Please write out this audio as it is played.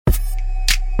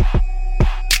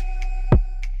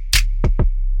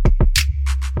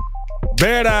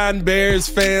Bear down, Bears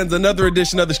fans. Another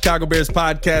edition of the Chicago Bears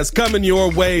podcast coming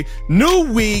your way.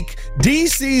 New week,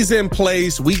 DC's in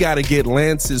place. We got to get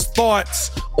Lance's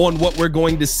thoughts on what we're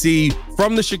going to see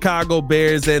from the Chicago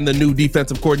Bears and the new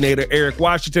defensive coordinator, Eric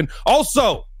Washington.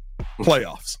 Also,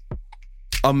 playoffs.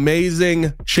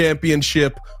 Amazing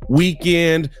championship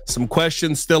weekend. Some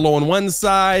questions still on one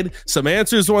side, some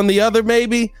answers on the other,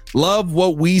 maybe. Love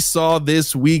what we saw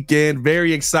this weekend.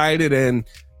 Very excited, and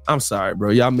I'm sorry,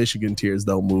 bro. Y'all Michigan tears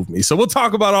don't move me. So we'll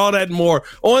talk about all that and more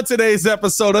on today's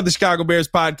episode of the Chicago Bears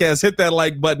podcast. Hit that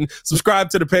like button, subscribe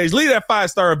to the page, leave that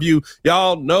 5-star review.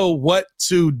 Y'all know what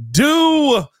to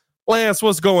do. Lance,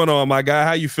 what's going on, my guy?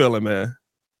 How you feeling, man?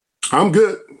 I'm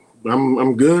good.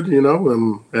 I'm good, you know.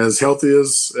 I'm as healthy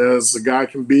as a guy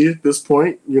can be at this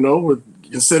point, you know, with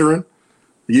considering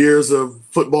years of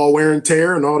football wear and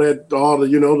tear and all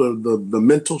the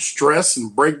mental stress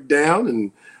and breakdown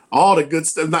and all the good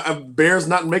stuff. Bears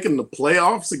not making the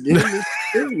playoffs again this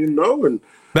year, you know, and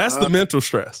that's the mental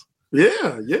stress.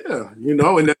 Yeah, you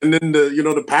know, and then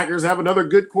the Packers have another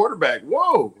good quarterback.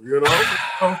 Whoa, you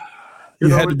know. You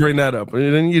had to bring that up,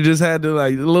 and then you just had to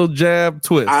like a little jab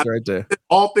twist right there.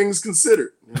 All things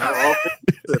considered, you know, all things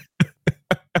considered.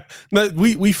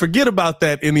 we forget about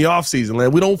that in the offseason.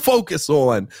 Like, we don't focus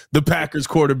on the Packers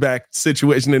quarterback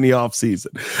situation in the offseason.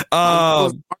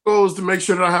 My goal is to make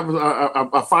sure that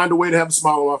I find a way to have a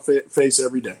smile on my face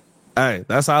every day. Hey,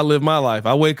 that's how I live my life.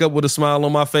 I wake up with a smile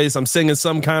on my face. I'm singing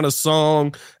some kind of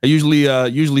song. I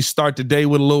usually start the day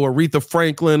with a little Aretha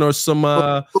Franklin or some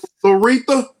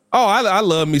Aretha. Oh, I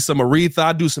love me some Aretha.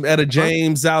 I do some Etta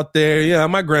James out there. Yeah,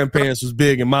 my grandparents was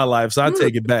big in my life, so I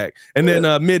take it back. And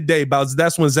then midday bouts,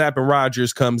 that's when Zapp and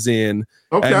Rogers comes in.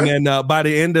 Okay. And then by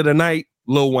the end of the night,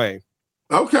 Lil Wayne.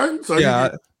 Okay. So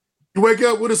yeah, you wake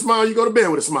up with a smile, you go to bed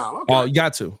with a smile. Okay. Oh, you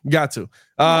got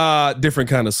to. Different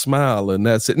kind of smile, and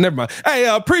that's it. Never mind. Hey,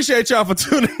 appreciate y'all for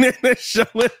tuning in and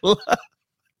showing love.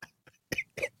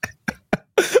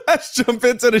 Let's jump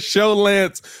into the show,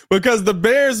 Lance, because the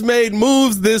Bears made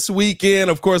moves this weekend.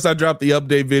 Of course, I dropped the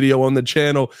update video on the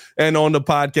channel and on the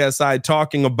podcast side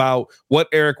talking about what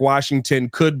Eric Washington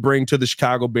could bring to the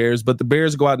Chicago Bears. But the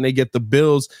Bears go out and they get the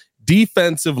Bills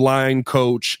defensive line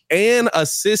coach and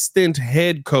assistant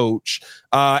head coach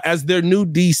as their new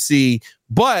DC,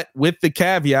 but with the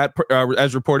caveat,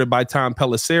 as reported by Tom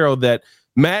Pelissero, that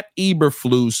Matt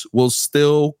Eberflus will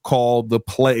still call the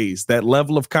plays. That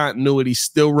level of continuity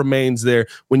still remains there.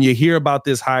 When you hear about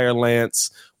this hire,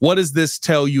 Lance, what does this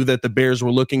tell you that the Bears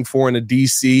were looking for in a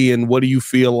DC, and what do you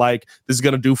feel like this is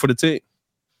going to do for the team?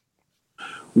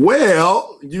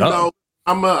 Well, you know,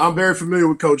 I'm very familiar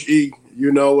with Coach E.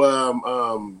 You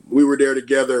know, we were there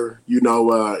together, you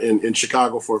know, in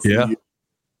Chicago for a few years.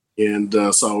 And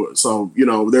so you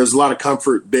know, there's a lot of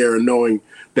comfort there in knowing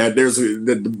that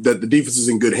that the defense is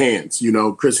in good hands. You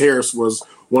know, Chris Harris was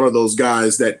one of those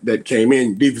guys that came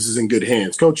in. Defense is in good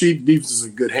hands. Coach E, defense is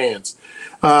in good hands.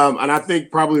 And I think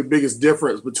probably the biggest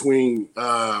difference between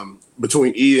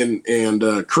E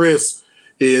and Chris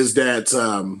is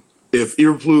that if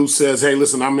Eberflus says, "Hey,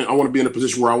 listen, I want to be in a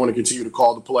position where I want to continue to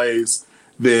call the plays,"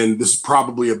 then this is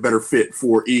probably a better fit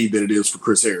for E than it is for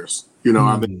Chris Harris. You know,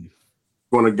 I mean,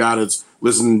 going to guy that's,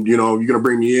 listen, you know, you're going to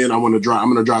bring me in. I'm going to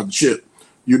drive the ship.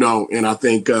 You know, and I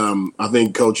think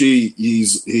Coach E,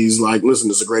 he's like, listen,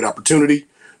 this is a great opportunity,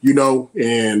 you know,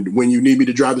 and when you need me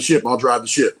to drive the ship, I'll drive the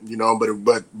ship, you know, but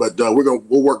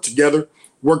we'll work together,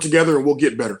 and we'll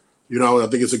get better. You know, I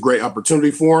think it's a great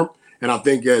opportunity for him. And I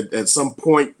think at some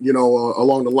point, you know,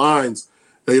 along the lines,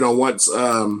 you know, once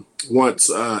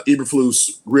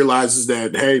Eberflus realizes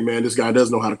that, hey, man, this guy does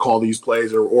know how to call these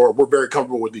plays, or we're very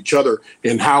comfortable with each other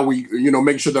and how we, you know,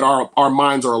 make sure that our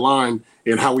minds are aligned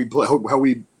and how we play, how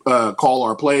we call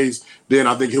our plays, then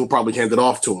I think he'll probably hand it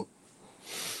off to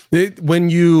him. When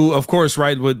you, of course,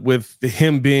 right, with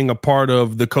him being a part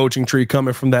of the coaching tree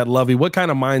coming from that Lovey, what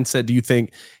kind of mindset do you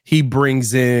think he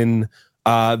brings in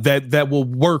that will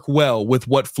work well with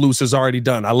what Flus has already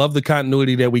done? I love the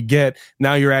continuity that we get.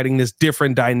 Now you're adding this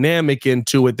different dynamic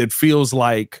into it that feels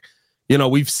like, you know,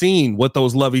 we've seen what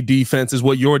those Lovey defenses,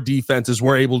 what your defenses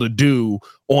were able to do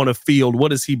on a field. What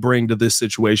does he bring to this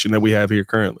situation that we have here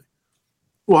currently?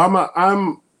 Well,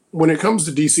 I'm when it comes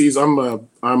to DCs, I'm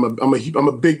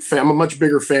a big fan. I'm a much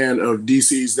bigger fan of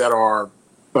DCs that are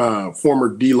former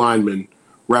D linemen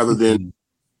rather than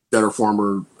that are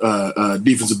former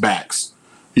defensive backs.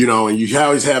 You know, and you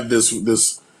always have this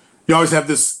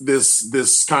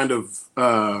kind of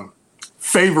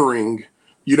favoring.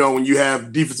 You know, when you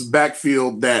have defensive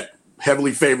backfield that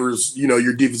heavily favors, you know,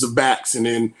 your defensive backs, and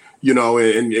then, you know,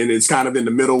 and it's kind of in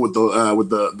the middle with the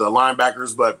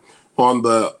linebackers. But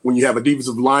when you have a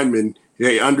defensive lineman,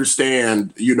 they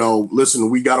understand, listen,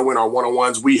 we got to win our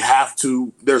one-on-ones.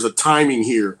 There's a timing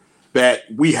here that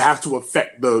we have to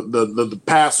affect the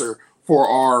passer for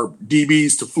our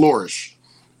DBs to flourish,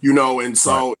 and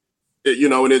so,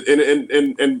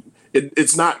 and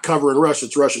it's not cover and rush,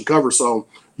 it's rush and cover. So,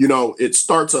 it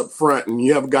starts up front, and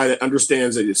you have a guy that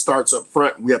understands that it starts up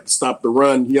front. We have to stop the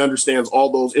run. He understands all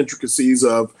those intricacies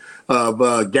of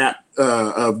gap,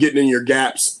 of getting in your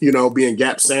gaps, being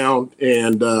gap sound.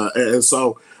 And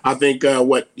so I think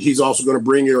what he's also going to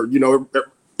bring here,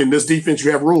 in this defense,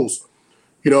 you have rules.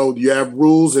 You have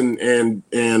rules, and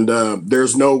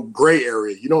there's no gray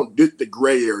area. You don't get the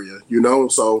gray area,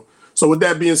 So with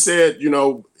that being said,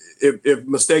 if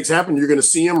mistakes happen, you're going to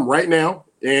see them right now,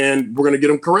 and we're going to get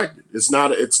them corrected. It's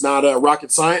not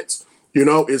rocket science.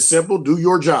 It's simple. Do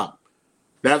your job.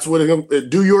 That's what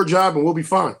do your job, and we'll be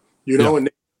fine. And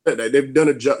they've done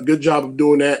a good job of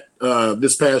doing that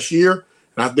this past year.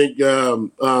 And I think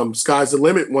sky's the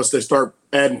limit once they start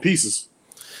adding pieces.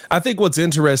 I think what's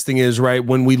interesting is, right,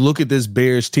 when we look at this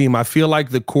Bears team, I feel like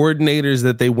the coordinators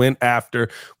that they went after,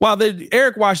 while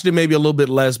Eric Washington maybe a little bit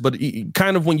less, but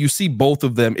kind of when you see both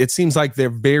of them, it seems like they're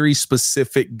very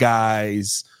specific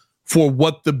guys for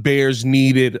what the Bears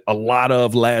needed a lot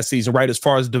of last season, right, as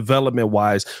far as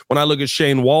development-wise. When I look at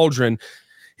Shane Waldron,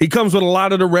 he comes with a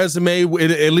lot of the resume,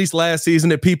 at least last season,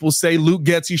 that people say Luke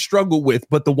Getsy struggled with.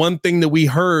 But the one thing that we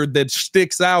heard that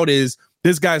sticks out is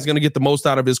this guy's going to get the most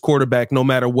out of his quarterback no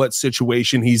matter what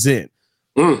situation he's in.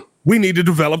 We need to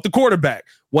develop the quarterback.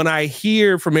 When I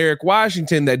hear from Eric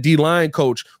Washington, that D-line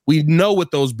coach, we know what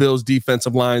those Bills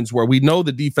defensive lines were. We know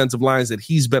the defensive lines that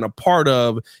he's been a part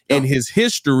of in his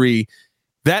history.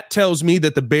 That tells me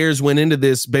that the Bears went into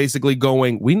this basically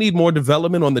going, we need more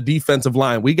development on the defensive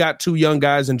line. We got two young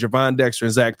guys in Javon Dexter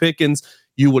and Zach Pickens.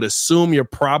 You would assume you're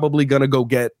probably going to go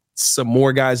get some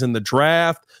more guys in the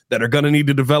draft that are going to need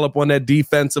to develop on that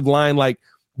defensive line. Like,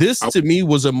 this to me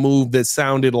was a move that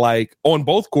sounded like, on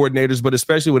both coordinators, but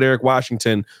especially with Eric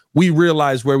Washington, we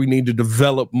realized where we need to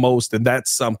develop most, and that's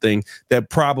something that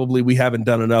probably we haven't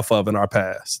done enough of in our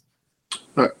past.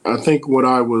 I think what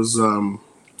I was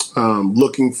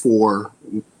looking for,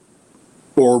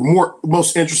 or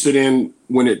most interested in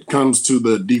when it comes to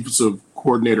the defensive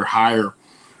coordinator hire,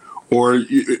 or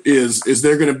is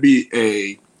there going to be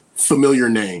a familiar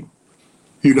name?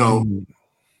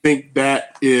 Think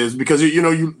that is because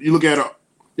you look at it,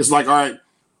 it's like, all right,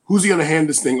 who's he going to hand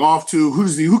this thing off to?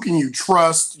 Who can you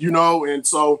trust? And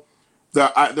so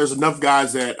there's enough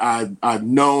guys that I've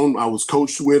known, I was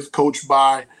coached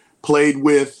by, played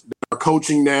with, that are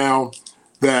coaching now,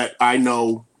 that I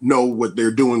know what they're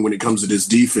doing when it comes to this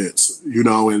defense.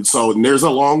 And so there's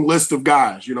a long list of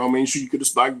guys. Sure, you could have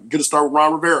started with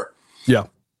Ron Rivera. Yeah.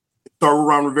 Start with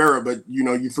Ron Rivera, but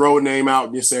you throw a name out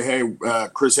and you say, hey,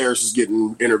 Chris Harris is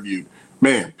getting interviewed.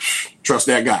 Man, trust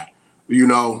that guy.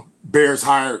 Bears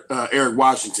hired Eric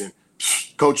Washington.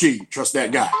 Coach E, trust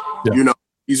that guy. Yeah.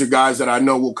 These are guys that I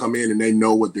know will come in and they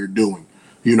know what they're doing.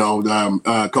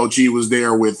 Coach E was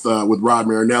there with Rod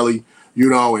Marinelli,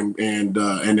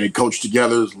 and they coached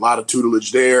together. There's a lot of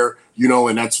tutelage there,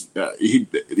 and that's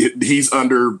he's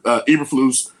under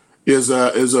Eberflus. Is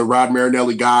a Rod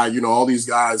Marinelli guy. All these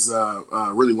guys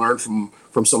really learn from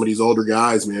some of these older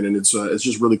guys, man, and it's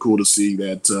just really cool to see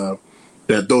that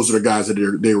those are the guys that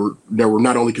they were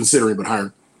not only considering but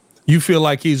hiring. You feel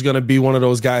like he's going to be one of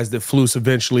those guys that Flus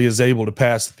eventually is able to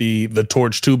pass the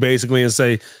torch to, basically, and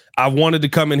say, I wanted to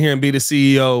come in here and be the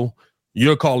CEO.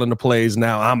 You're calling the plays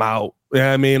now. I'm out.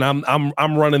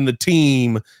 I'm running the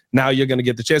team. Now you're going to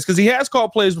get the chance, because he has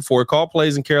called plays before. Called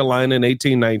plays in Carolina in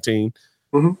 18-19.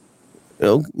 Mm-hmm.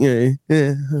 Oh, yeah.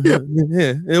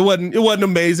 It wasn't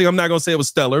amazing. I'm not gonna say it was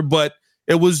stellar, but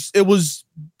it was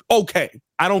okay.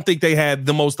 I don't think they had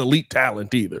the most elite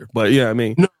talent either. But yeah,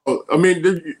 No,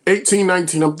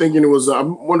 18-19. I'm thinking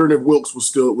I'm wondering if Wilkes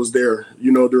was there,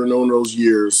 during all those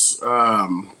years. I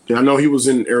know he was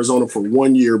in Arizona for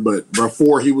 1 year, but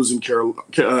before he was in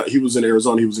he was in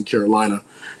Arizona. He was in Carolina.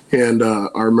 And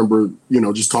I remember,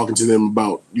 just talking to them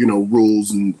about,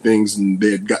 rules and things, and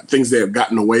they had got things they had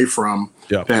gotten away from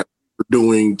that we're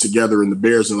doing together in the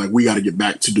Bears, and like, we got to get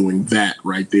back to doing that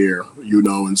right there,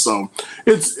 And so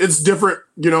it's different,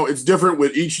 it's different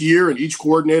with each year and each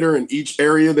coordinator and each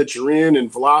area that you're in,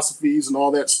 and philosophies and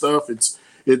all that stuff. It's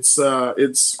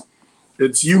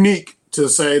unique, to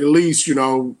say the least,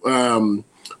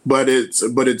 but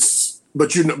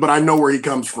I know where he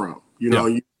comes from,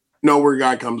 You know where a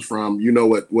guy comes from,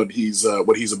 what he's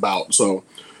about. So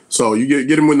you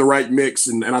get him in the right mix,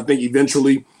 and I think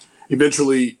eventually,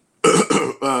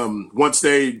 once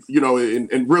they,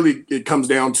 and really it comes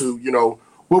down to,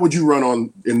 what would you run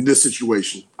on in this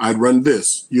situation? I'd run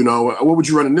this. What would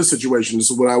you run in this situation?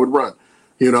 This is what I would run.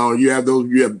 You have those.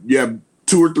 You have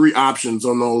 2 or 3 options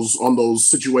on those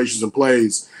situations and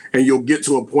plays, and you'll get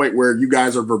to a point where you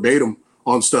guys are verbatim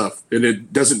on stuff, and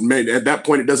it doesn't make at that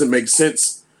point it doesn't make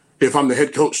sense if I'm the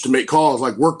head coach to make calls.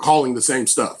 Like, we're calling the same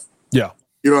stuff. Yeah,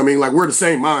 you know what I mean. Like, we're the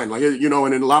same mind. Like, and in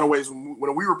a lot of ways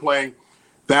when we were playing,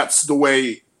 that's the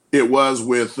way it was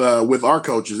with our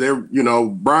coaches. They're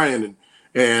Brian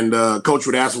and coach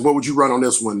would ask him, what would you run on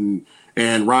this one?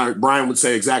 And Brian would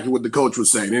say exactly what the coach was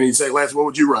saying. And he'd say, Lance, what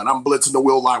would you run? I'm blitzing the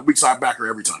wheel line, weak side backer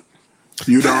every time.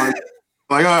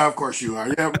 Like, oh, of course you are.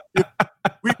 Yeah,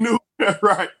 we knew,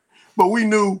 right? But we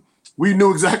knew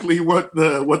exactly what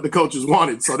the coaches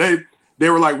wanted. So they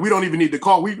were like, we don't even need to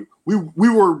call. We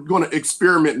were going to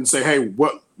experiment and say, hey,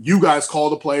 what you guys call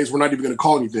the plays? We're not even going to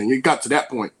call anything. It got to that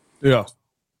point. Yeah,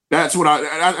 that's what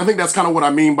I think. That's kind of what I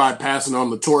mean by passing on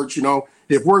the torch.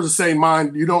 If we're the same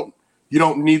mind, you don't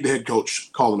need the head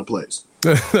coach calling the plays.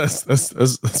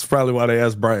 that's probably why they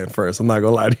asked Brian first. I'm not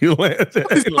gonna lie to you, Lance.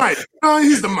 He's the mic.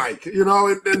 He's the mic. And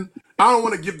I don't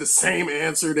want to give the same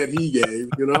answer that he gave.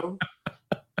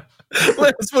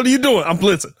 Lance, what are you doing? I'm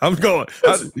blitzing. I'm going.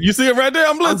 You see it right there?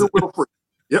 I'm blitzing.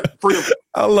 Yep, free.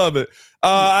 I love it.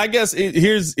 I guess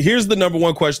here's the number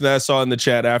one question that I saw in the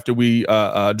chat after we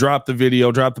dropped the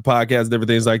video, dropped the podcast, and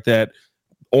everything like that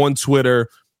on Twitter.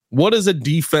 What does a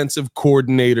defensive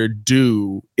coordinator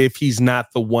do if he's not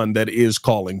the one that is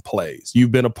calling plays?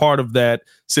 You've been a part of that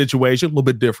situation, a little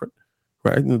bit different,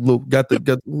 right?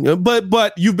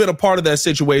 But you've been a part of that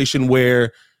situation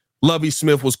where Lovie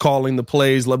Smith was calling the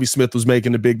plays. Lovie Smith was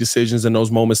making the big decisions in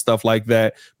those moments, stuff like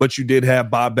that. But you did have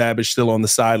Bob Babish still on the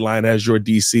sideline as your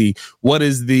DC. What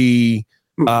is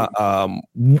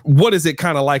what is it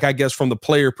kind of like, I guess, from the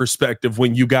player perspective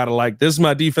when you got to like, this is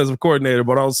my defensive coordinator,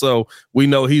 but also we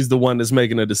know he's the one that's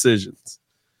making the decisions?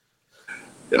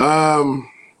 Well,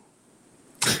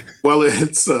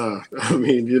 it's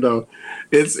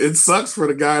it sucks for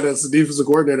the guy that's the defensive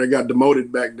coordinator got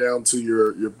demoted back down to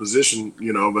your position,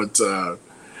 but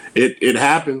it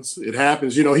happens. It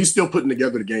happens. He's still putting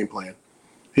together the game plan.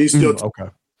 He's still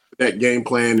that game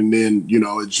plan, and then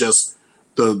it's just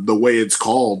the way it's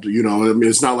called.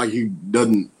 It's not like he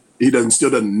still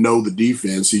doesn't know the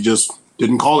defense. He just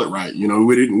didn't call it right.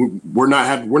 We're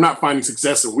not finding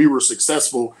success, and we were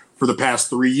successful for the past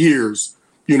 3 years.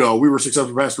 We were successful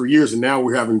for the past 3 years, and now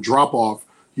we're having drop off,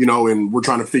 and we're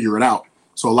trying to figure it out.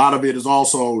 So a lot of it is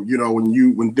also,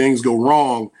 when things go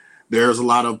wrong, there's a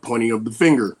lot of pointing of the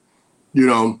finger,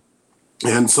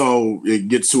 and so it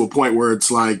gets to a point where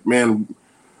it's like, man,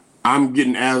 I'm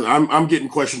getting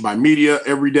questioned by media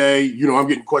every day. I'm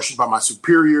getting questioned by my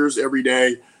superiors every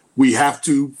day. We have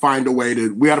to find a way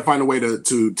to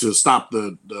stop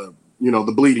the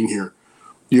bleeding here.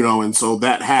 And so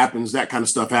that happens, that kind of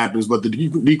stuff happens. But the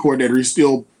D coordinator, he's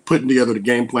still putting together the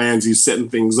game plans. He's setting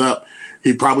things up.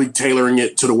 He's probably tailoring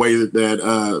it to the way that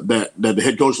the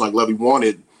head coach like Lovie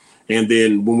wanted. And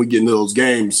then when we get into those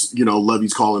games,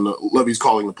 Lovie's calling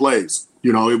the plays.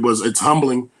 It's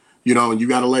humbling, and you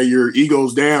got to lay your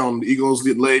egos down. The egos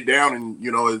get laid down, and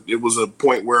it was a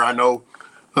point where I know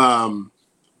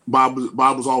Bob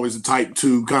was always the type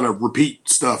to kind of repeat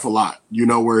stuff a lot.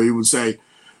 Where he would say,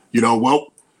 well,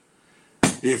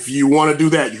 if you want to do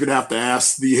that, you're gonna have to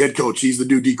ask the head coach. He's the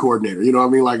new D coordinator.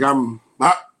 Like I'm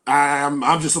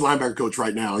just a linebacker coach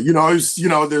right now.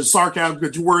 There's sarcasm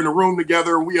because we're in a room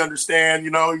together and we understand.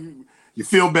 You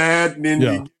feel bad and then you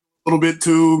get a little bit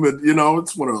too, but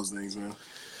it's one of those things, man.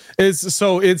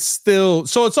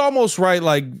 It's almost right.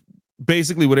 Like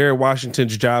basically what Eric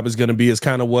Washington's job is going to be is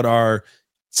kind of what our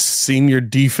senior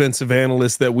defensive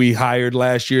analyst that we hired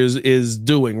last year is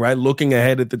doing, right? Looking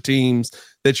ahead at the teams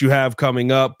that you have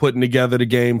coming up, putting together the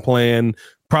game plan,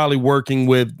 probably working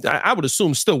with, I would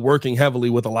assume still working heavily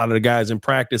with a lot of the guys in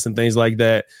practice and things like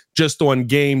that. Just on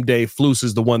game day, Flus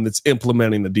is the one that's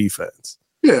implementing the defense.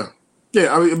 Yeah.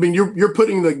 Yeah. I mean, you're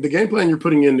putting the game plan you're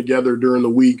putting in together during the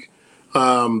week.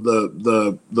 The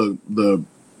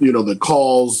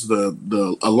calls,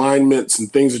 the alignments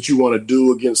and things that you want to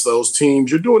do against those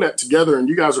teams. You're doing that together, and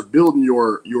you guys are building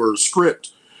your script,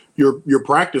 your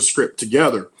practice script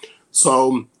together.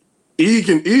 So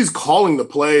he's calling the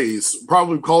plays,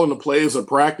 probably calling the plays of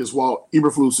practice while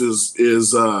Eberflus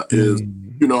is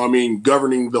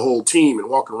governing the whole team and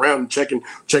walking around and checking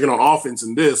on offense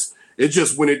and this. It's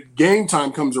just when game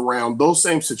time comes around, those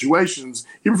same situations,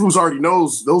 Eberflus already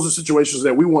knows those are situations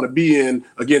that we want to be in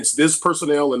against this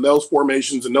personnel and those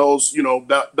formations and those,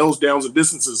 those downs and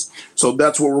distances. So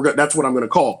that's what I'm going to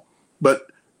call. But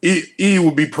he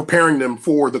will be preparing them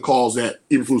for the calls that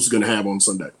Eberflus is going to have on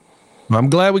Sunday. I'm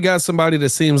glad we got somebody that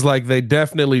seems like they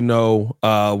definitely know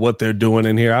what they're doing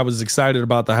in here. I was excited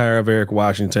about the hire of Eric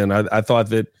Washington. I thought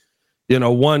that,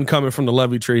 one coming from the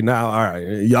Lovey tree. Now, all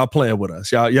right, y'all playing with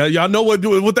us. Y'all know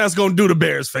what that's going to do to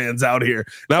Bears fans out here.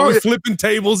 Now we're flipping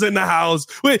tables in the house.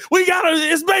 We got to,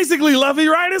 it's basically Lovey,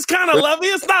 right? It's kind of Lovey.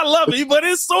 It's not Lovey, but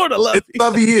it's sort of Lovey. It's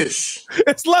Lovey-ish.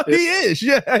 It's Lovey-ish.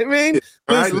 Yeah, I mean,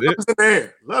 listen, right, Lovey's in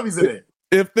there. Lovey's in there.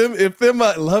 If them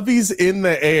Lovey's in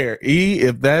the air,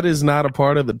 if that is not a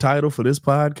part of the title for this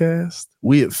podcast,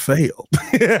 we have failed.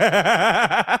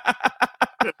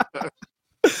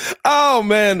 Oh,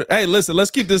 man. Hey, listen,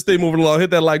 let's keep this thing moving along. Hit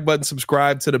that like button,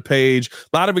 subscribe to the page.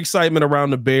 A lot of excitement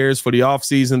around the Bears for the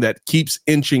offseason that keeps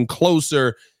inching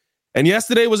closer. And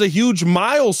yesterday was a huge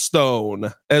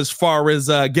milestone as far as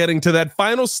getting to that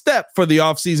final step for the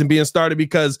offseason being started,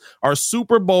 because our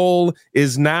Super Bowl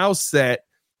is now set.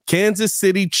 Kansas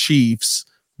City Chiefs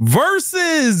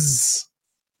versus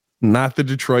not the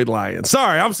Detroit Lions.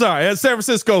 I'm sorry. San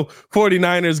Francisco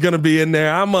 49ers going to be in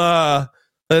there.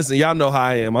 Listen, y'all know how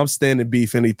I am. I'm standing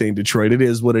beef anything Detroit. It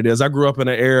is what it is. I grew up in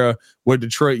an era where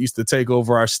Detroit used to take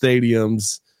over our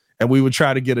stadiums, and we would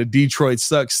try to get a Detroit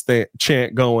sucks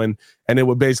chant going, and it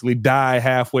would basically die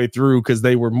halfway through because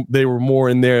they were more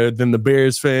in there than the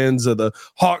Bears fans or the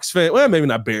Hawks fans. Well, maybe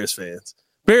not Bears fans.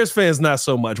 Bears fans, not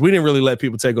so much. We didn't really let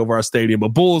people take over our stadium, but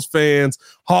Bulls fans,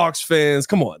 Hawks fans,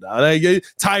 come on, dog.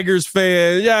 Tigers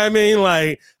fans. Yeah, I mean,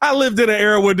 like, I lived in an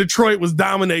era where Detroit was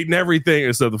dominating everything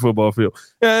except the football field.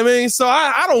 You know what I mean? So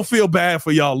I don't feel bad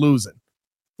for y'all losing.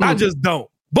 I just don't.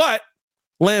 But,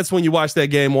 Lance, when you watched that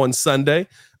game on Sunday,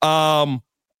 felt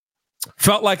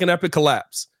like an epic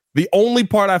collapse. The only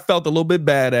part I felt a little bit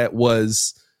bad at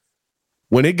was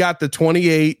when it got to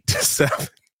 28-7.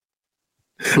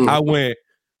 I went,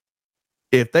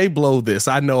 if they blow this,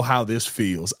 I know how this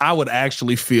feels. I would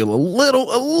actually feel a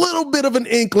little bit of an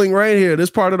inkling right here, this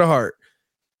part of the heart,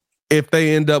 if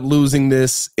they end up losing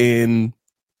this in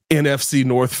NFC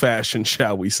North fashion,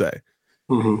 shall we say.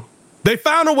 Mm-hmm. They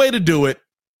found a way to do it.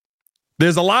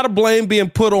 There's a lot of blame being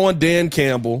put on Dan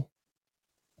Campbell.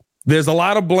 There's a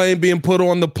lot of blame being put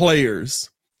on the players.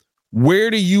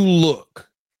 Where do you look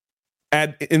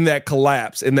in that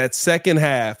collapse, in that second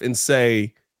half, and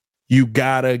say, you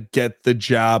gotta get the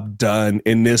job done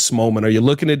in this moment? Are you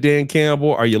looking at Dan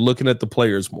Campbell? Are you looking at the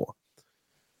players more?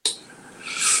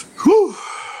 Whew.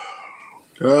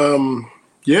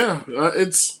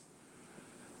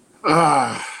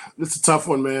 It's a tough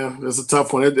one, man. It's a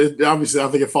tough one. It obviously, I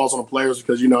think it falls on the players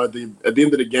because, at the end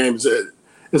of the game,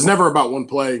 it's never about one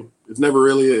play. It never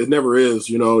is.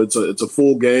 It's a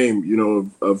full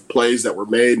game, of plays that were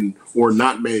made and or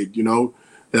not made.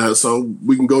 So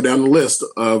we can go down the list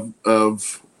of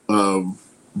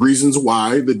reasons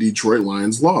why the Detroit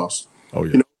Lions lost. Oh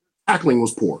yeah, tackling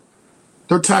was poor.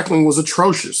 Their tackling was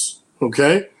atrocious.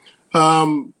 Okay,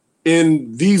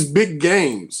 in these big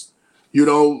games,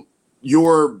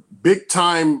 your big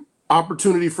time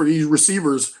opportunity for these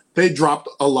receivers, they dropped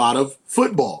a lot of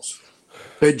footballs.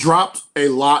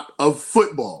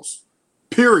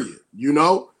 Period.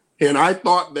 And I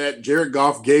thought that Jared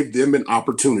Goff gave them an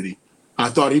opportunity. I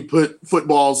thought he put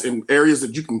footballs in areas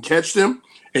that you can catch them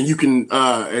and you can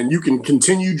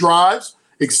continue drives,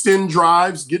 extend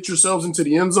drives, get yourselves into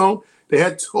the end zone. They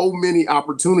had so many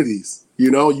opportunities.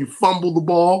 You fumble the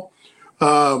ball.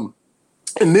 And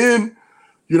then,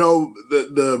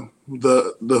 the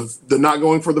not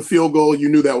going for the field goal, you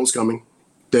knew that was coming.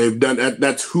 They've done that.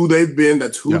 That's who they've been.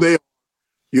 That's who they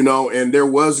are, and there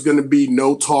was going to be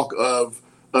no talk of,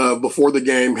 before the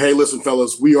game, hey, listen,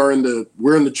 fellas, we're in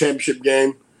the championship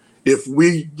game. If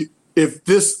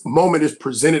this moment is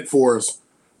presented for us,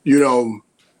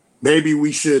 maybe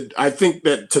we should. I think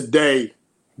that today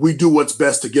we do what's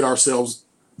best to get ourselves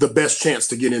the best chance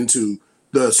to get into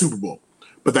the Super Bowl.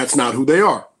 But that's not who they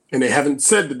are, and they haven't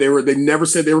said that they never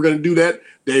said they were going to do that.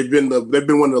 They've been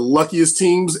one of the luckiest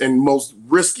teams and most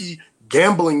risky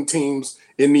gambling teams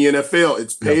in the NFL.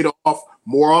 It's paid off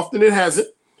more often than it hasn't.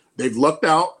 They've lucked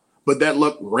out, but that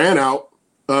luck ran out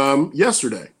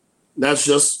yesterday. That's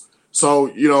just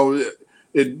so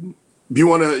If you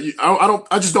want to,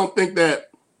 I just don't think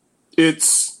that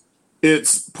it's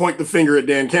point the finger at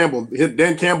Dan Campbell.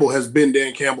 Dan Campbell has been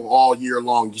Dan Campbell all year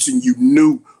long. You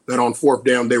knew that on fourth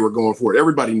down they were going for it.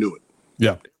 Everybody knew it.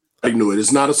 Yeah, I knew it.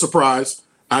 It's not a surprise.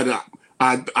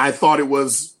 I thought it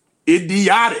was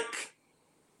idiotic.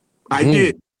 I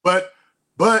did, but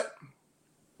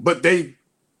they've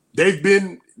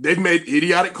made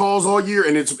idiotic calls all year,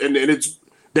 and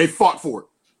they fought for it.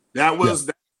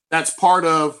 That's part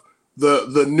of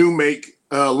the new make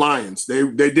Lions.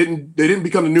 They didn't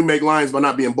become the new make Lions by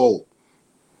not being bold.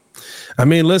 I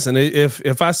mean, listen,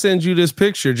 if I send you this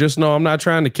picture, just know I'm not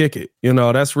trying to kick it.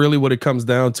 That's really what it comes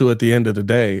down to at the end of the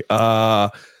day. I'm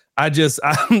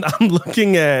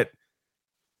looking at,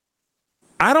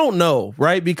 I don't know,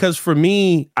 right? Because for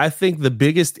me, I think the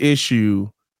biggest issue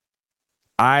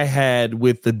I had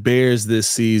with the Bears this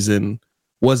season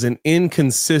was an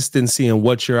inconsistency in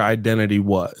what your identity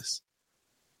was.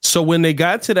 So when they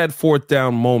got to that fourth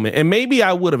down moment, and maybe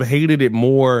I would have hated it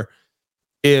more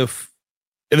if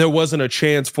there wasn't a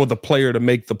chance for the player to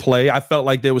make the play. I felt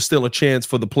like there was still a chance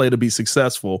for the play to be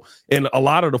successful in a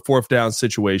lot of the fourth down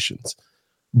situations.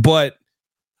 But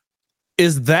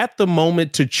is that the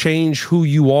moment to change who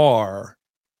you are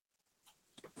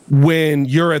when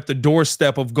you're at the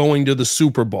doorstep of going to the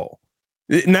Super Bowl?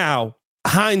 Now,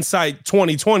 hindsight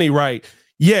 2020, right?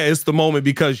 Yeah, it's the moment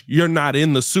because you're not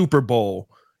in the Super Bowl.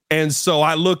 And so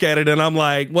I look at it and I'm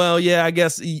like, well, yeah, I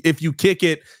guess if you kick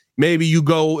it, maybe you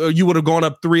would have gone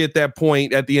up 3 at that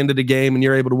point at the end of the game and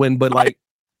you're able to win. But like,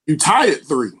 you tie at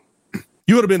 3.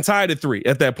 You would have been tied at 3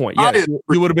 at that point. Yeah,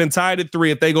 you would have been tied at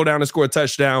 3 if they go down and score a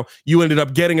touchdown. You ended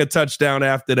up getting a touchdown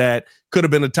after that. Could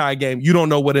have been a tie game. You don't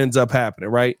know what ends up happening,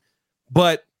 right?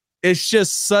 But it's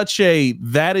just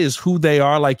that is who they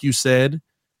are, like you said.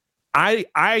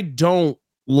 I don't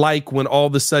like when all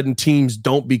of a sudden teams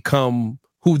don't become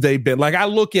who they've been. Like I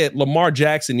look at Lamar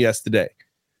Jackson yesterday,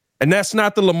 and that's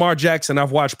not the Lamar Jackson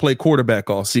I've watched play quarterback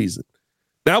all season.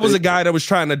 That was a guy that was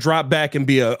trying to drop back and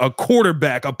be a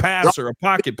quarterback, a passer, a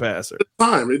pocket passer.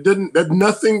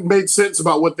 Nothing made sense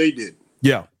about what they did.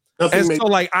 Yeah. I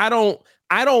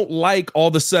don't like all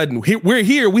of a sudden we're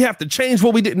here. We have to change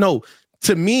what we did. No,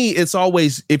 to me, it's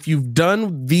always, if you've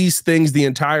done these things the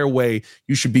entire way,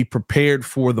 you should be prepared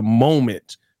for the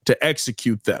moment to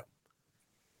execute them.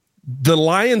 The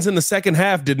Lions in the second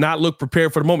half did not look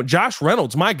prepared for the moment. Josh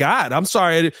Reynolds, my God, I'm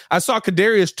sorry. I saw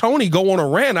Kadarius Toney go on a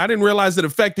rant. I didn't realize it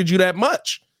affected you that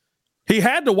much. He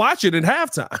had to watch it at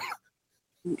halftime.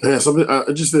 Yeah, some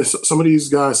of these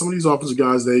guys, some of these offensive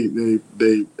guys, they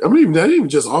not even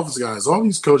just offensive guys. All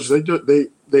these coaches, they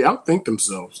outthink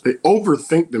themselves. They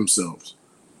overthink themselves.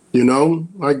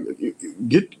 Like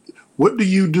what do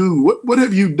you do? What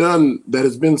have you done that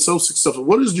has been so successful?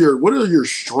 What are your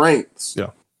strengths?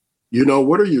 Yeah.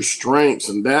 What are your strengths?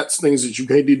 And that's things that you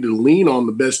need to lean on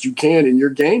the best you can in your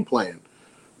game plan.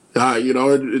 And I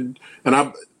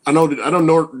don't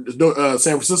know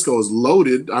San Francisco is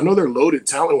loaded. I know they're loaded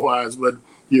talent-wise, but,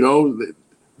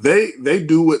 they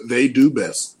do what they do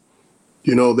best.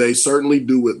 They certainly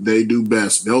do what they do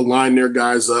best. They'll line their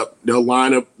guys up. They'll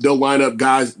line up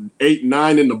guys 8,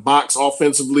 9 in the box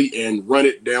offensively and run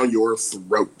it down your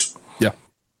throat. Yeah.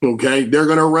 Okay, they're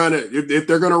going to run it. If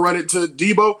they're going to run it to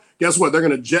Debo, guess what? They're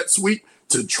going to jet sweep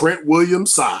to Trent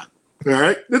Williams' side. All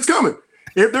right, it's coming.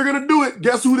 If they're going to do it,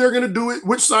 guess who they're going to do it?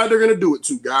 Which side they're going to do it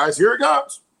to, guys? Here it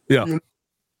comes. Yeah.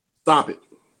 Stop it.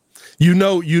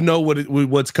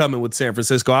 What's coming with San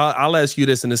Francisco. I'll ask you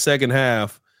this in the second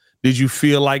half. Did you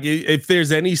feel like if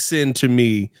there's any sin to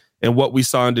me in what we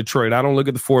saw in Detroit? I don't look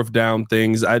at the fourth down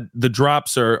things. The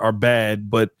drops are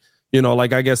bad, but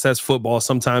I guess that's football.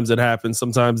 Sometimes it happens.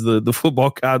 Sometimes the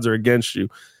football gods are against you.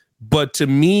 But to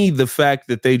me, the fact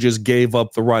that they just gave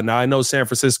up the run. Now, I know San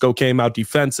Francisco came out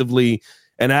defensively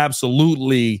and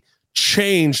absolutely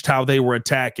changed how they were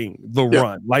attacking the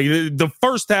run. Like the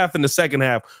first half and the second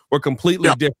half were completely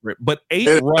different. But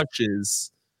 8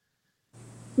 rushes.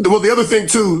 Well, the other thing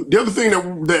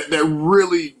that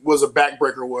really was a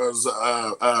backbreaker was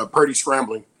Purdy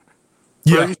scrambling.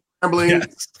 Scrambling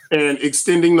and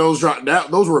extending those drops.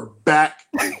 Those were back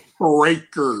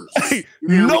breakers. Hey,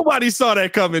 nobody saw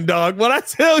that coming, dog. When I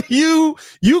tell you,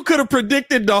 you could have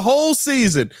predicted the whole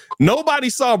season.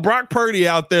 Nobody saw Brock Purdy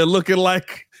out there looking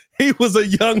like he was a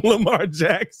young Lamar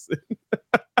Jackson.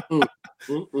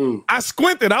 I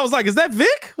squinted. I was like, is that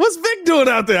Vic? What's Vic doing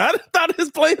out there? I thought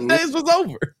his playing days was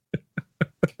over.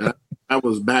 That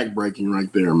was backbreaking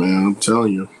right there, man. I'm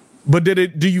telling you. But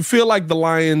do you feel like the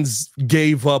Lions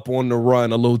gave up on the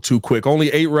run a little too quick? Only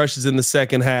 8 rushes in the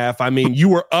second half. I mean, you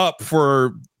were up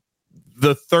for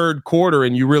the third quarter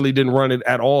and you really didn't run it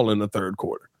at all in the third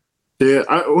quarter. Yeah,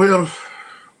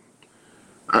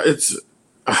 it's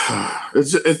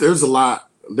there's a lot.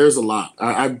 There's a lot.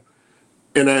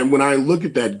 When I look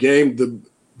at that game,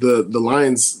 the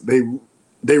Lions,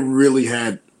 they really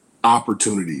had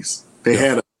opportunities. They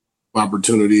had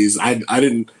opportunities. I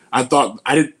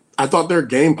thought their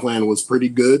game plan was pretty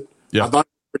good. Yeah. I thought it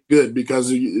was pretty good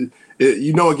because a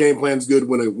game plan's good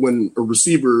when a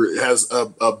receiver has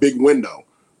a big window.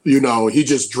 He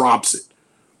just drops it.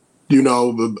 A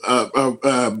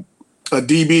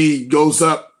DB goes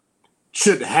up,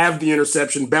 should have the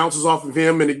interception, bounces off of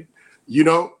him, and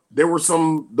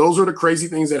those are the crazy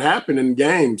things that happen in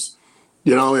games,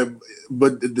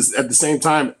 but at the same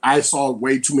time, I saw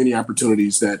way too many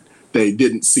opportunities that they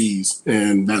didn't seize.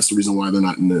 And that's the reason why they're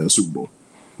not in the Super Bowl.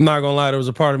 I'm not going to lie. There was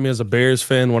a part of me as a Bears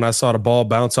fan when I saw the ball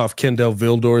bounce off Kendall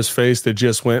Vildor's face that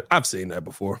just went, I've seen that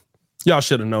before. Y'all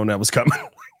should have known that was coming.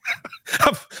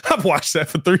 I've watched that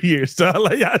for 3 years. So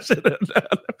y'all should have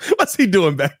known. What's he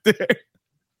doing back there?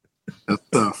 That's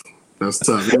tough.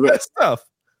 That's tough.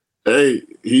 Hey,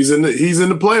 he's in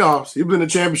the playoffs. He's been in the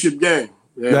championship game.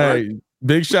 Yeah, hey, right?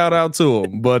 Big shout out to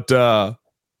him. But y'all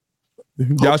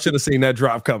should have seen that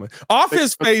drop coming. Off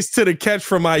his face to the catch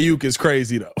from Ayuk is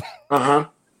crazy though. Uh-huh.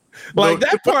 Like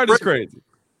that part is crazy.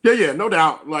 Yeah, no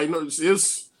doubt. Like no,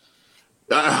 it's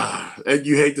and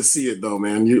you hate to see it though,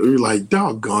 man. You're like,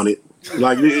 doggone it.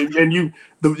 Like, and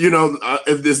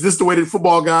is this the way that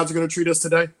football gods are going to treat us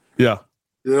today? Yeah.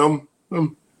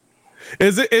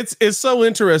 It's so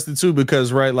interesting too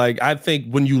because right, like I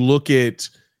think when you look at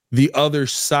the other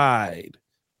side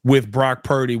with Brock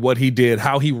Purdy, what he did,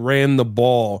 how he ran the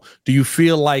ball, do you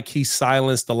feel like he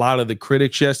silenced a lot of the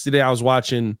critics yesterday? I was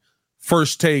watching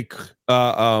First Take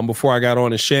before I got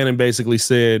on, and Shannon basically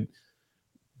said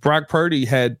Brock Purdy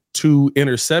had 2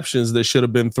 interceptions that should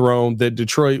have been thrown that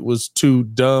Detroit was too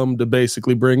dumb to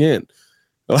basically bring in.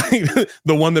 Like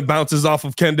the one that bounces off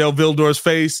of Kendall Vildor's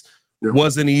face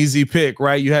was an easy pick,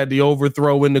 right? You had the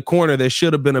overthrow in the corner that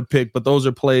should have been a pick, but those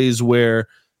are plays where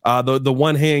the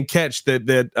one hand catch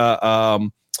that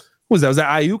was that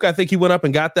Ayuk? I think he went up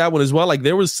and got that one as well. Like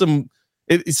there was listen,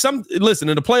 in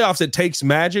the playoffs it takes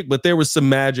magic, but there was some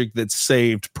magic that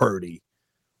saved Purdy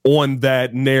on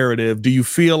that narrative. Do you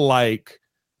feel like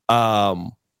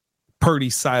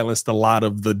Purdy silenced a lot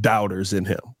of the doubters in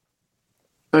him?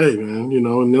 Hey man,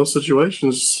 in those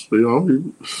situations,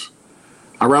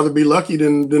 I'd rather be lucky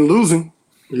than losing.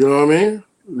 You know what I mean?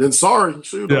 Than sorry.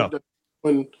 Shoot. Yeah.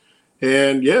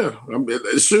 And yeah,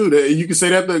 shoot, you can say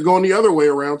that going the other way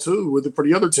around too for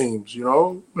the other teams.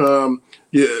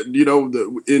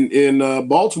 In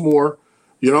Baltimore,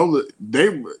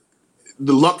 the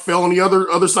luck fell on the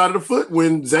other side of the foot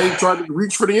when Zay tried to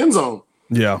reach for the end zone.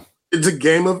 Yeah, it's a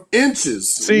game of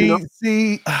inches. See,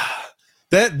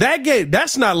 that game,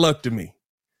 that's not luck to me.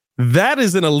 That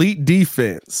is an elite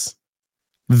defense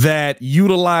that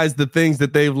utilize the things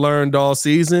that they've learned all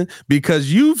season,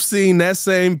 because you've seen that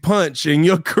same punch in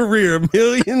your career a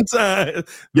million times.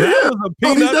 Yeah. That was a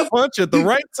peanut punch at the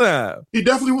right time. He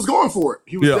definitely was going for it.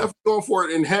 He was definitely going for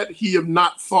it. And had he have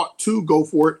not thought to go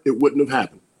for it, it wouldn't have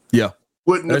happened. Yeah.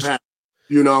 Wouldn't have happened.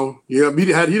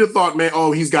 Had he have thought, man,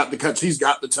 he's got the catch, he's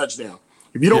got the touchdown.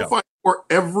 If you don't fight for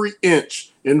every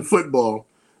inch in football,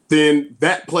 then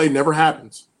that play never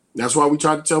happens. That's why we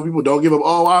try to tell people don't give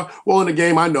up. In the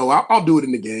game, I know I'll do it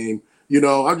in the game.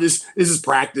 This is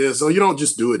practice. So you don't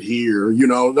just do it here.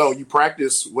 No, you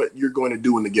practice what you're going to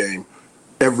do in the game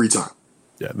every time.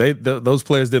 Yeah, those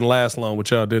players didn't last long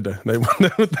with y'all, did they? They were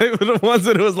the ones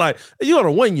that it was like, you on a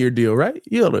 1-year deal, right?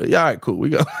 All right, cool.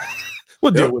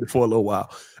 We'll deal with it for a little while.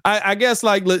 I guess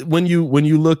like when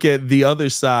you look at the other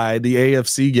side, the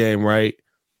AFC game, right?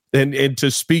 And to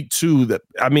speak to that,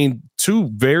 I mean,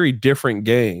 2 very different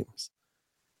games.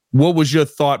 What was your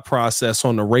thought process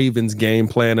on the Ravens game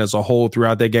plan as a whole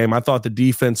throughout that game? I thought the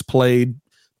defense played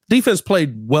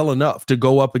well enough to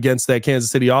go up against that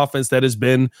Kansas City offense that has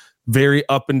been very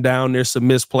up and down. There's some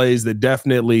misplays that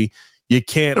definitely you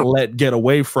can't let get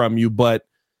away from you. But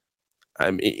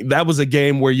I mean, that was a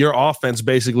game where your offense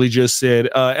basically just said,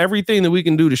 everything that we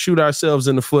can do to shoot ourselves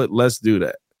in the foot, let's do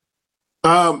that.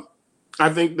 I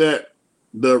think that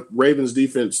the Ravens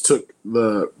defense took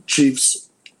the Chiefs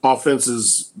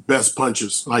offense's best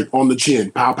punches, like on the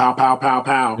chin, pow, pow, pow, pow,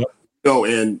 pow,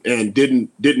 and didn't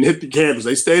hit the canvas.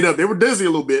 They stayed up. They were dizzy a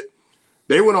little bit.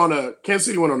 Kansas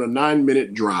City went on a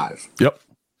 9-minute drive. Yep.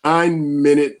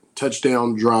 9-minute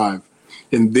touchdown drive.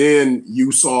 And then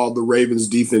you saw the Ravens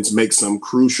defense make some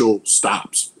crucial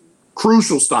stops.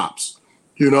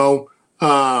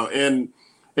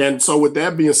 And so with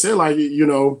that being said,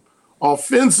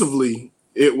 offensively,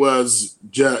 it was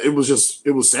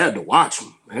sad to watch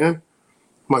them, man. I'm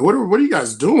like, what are you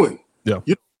guys doing? Yeah.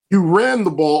 You ran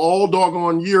the ball all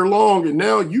doggone year long, and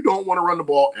now you don't want to run the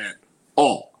ball at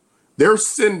all. They're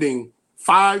sending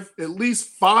at least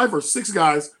 5 or 6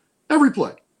 guys every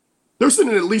play. They're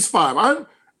sending at least 5.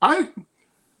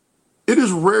 It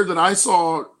is rare that I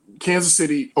saw Kansas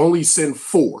City only send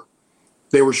 4.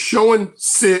 They were showing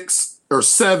 6 or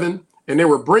 7, and they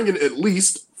were bringing at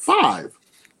least 5.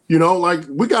 We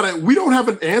don't have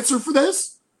an answer for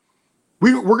this.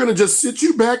 We're going to just sit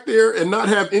you back there and not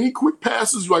have any quick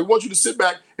passes. I want you to sit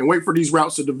back and wait for these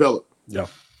routes to develop. Yeah.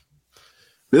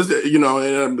 This,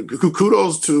 and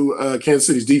kudos to Kansas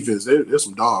City's defense. There's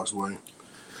some dogs, boy.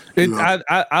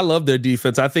 I love their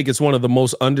defense. I think it's one of the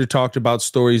most under talked about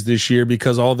stories this year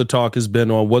because all the talk has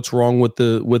been on what's wrong with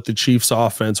the Chiefs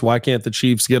offense. Why can't the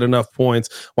Chiefs get enough points?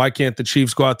 Why can't the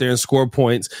Chiefs go out there and score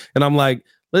points? And I'm like,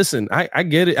 listen, I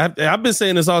get it. I've been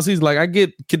saying this all season. Like, I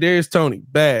get Kadarius Toney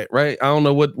bad, right? I don't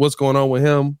know what's going on with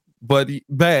him, but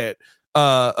bad.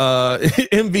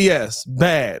 MVS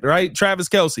bad, right? Travis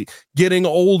Kelce getting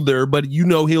older, but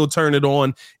he'll turn it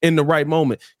on in the right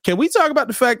moment. Can we talk about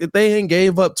the fact that they ain't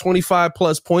gave up 25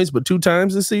 plus points but 2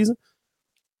 times this season?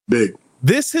 Big.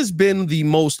 This has been the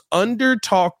most under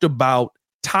talked about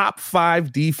top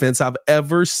 5 defense I've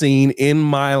ever seen in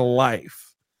my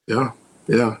life. Yeah.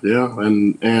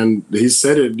 And he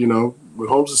said it,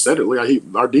 Holmes has said it. Like,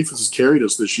 our defense has carried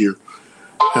us this year.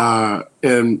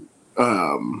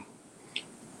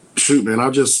 Shoot, man, I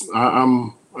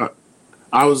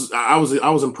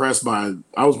was impressed by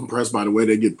the way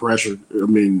they get pressured. I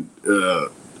mean,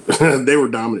 they were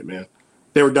dominant, man.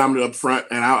 They were dominant up front,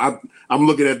 and I'm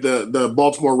looking at the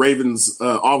Baltimore Ravens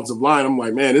offensive line. I'm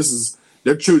like, man,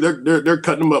 they're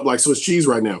cutting them up like Swiss cheese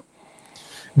right now.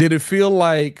 Did it feel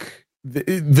like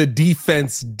the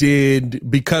defense did,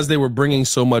 because they were bringing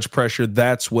so much pressure,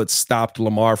 that's what stopped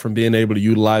Lamar from being able to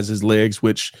utilize his legs,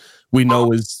 which we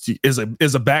know is a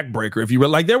backbreaker. If you were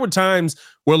like, there were times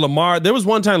where there was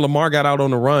one time Lamar got out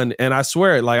on the run, and I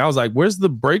swear, like, I was like, where's the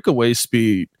breakaway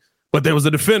speed? But there was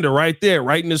a defender right there,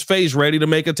 right in his face, ready to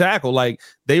make a tackle. Like,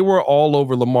 they were all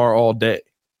over Lamar all day.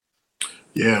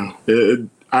 Yeah.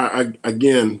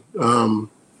 Again,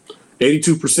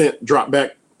 82% drop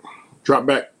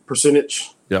back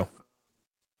percentage. Yeah.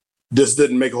 This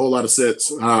didn't make a whole lot of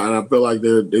sense, and I feel like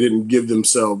they didn't give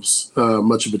themselves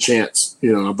much of a chance.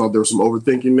 I thought there was some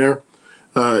overthinking there.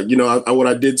 What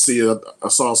I did see, I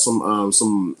saw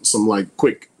some like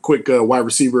quick wide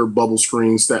receiver bubble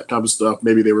screens, that type of stuff.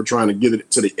 Maybe they were trying to get it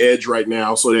to the edge right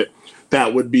now, so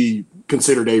that would be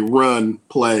considered a run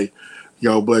play.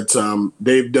 But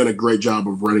they've done a great job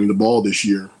of running the ball this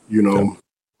year. Yeah.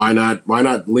 Why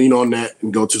not lean on that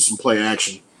and go to some play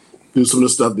action? Do some of the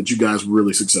stuff that you guys were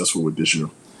really successful with this year.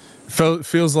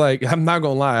 Feels like, I'm not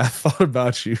going to lie, I thought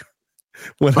about you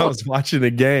when I was watching the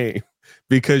game,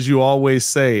 because you always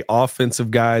say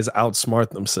offensive guys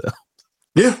outsmart themselves.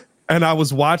 Yeah. And I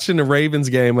was watching the Ravens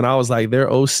game, and I was like, their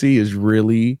OC is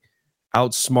really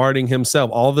outsmarting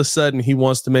himself. All of a sudden, he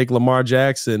wants to make Lamar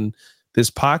Jackson this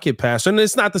pocket passer. And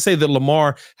it's not to say that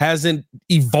Lamar hasn't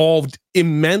evolved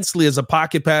immensely as a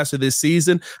pocket passer this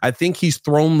season. I think he's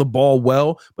thrown the ball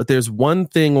well, but there's one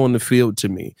thing on the field to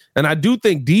me. And I do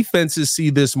think defenses see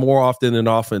this more often than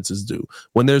offenses do.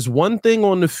 When there's one thing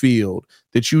on the field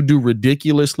that you do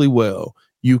ridiculously well,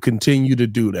 you continue to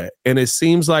do that. And it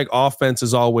seems like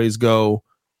offenses always go,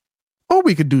 oh,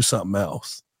 we could do something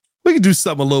else. We could do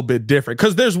something a little bit different.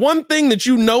 Because there's one thing that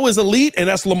is elite, and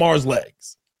that's Lamar's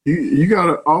legs. You got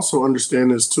to also understand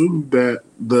this, too, that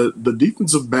the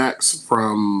defensive backs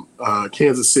from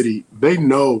Kansas City, they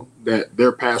know that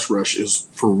their pass rush is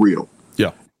for real.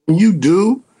 Yeah. When you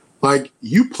do, like,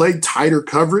 you play tighter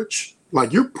coverage,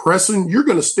 like, you're pressing, you're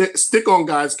going to stick on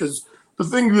guys, because the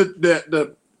thing that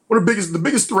the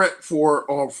biggest threat for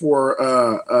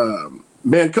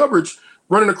man coverage,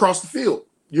 running across the field.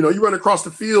 You run across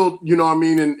the field, and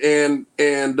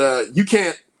you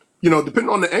can't, depending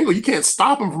on the angle, you can't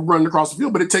stop them from running across the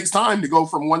field, but it takes time to go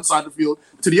from one side of the field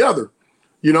to the other.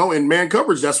 In man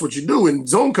coverage, that's what you do. In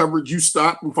zone coverage, you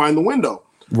stop and find the window.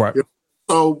 Right.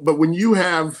 So, but when you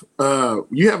have a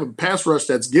pass rush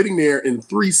that's getting there in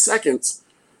 3 seconds,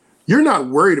 you're not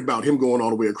worried about him going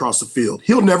all the way across the field.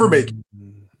 He'll never make it.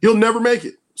 He'll never make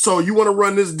it. So you want to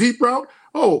run this deep route?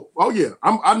 Oh yeah.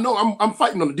 I'm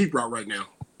fighting on the deep route right now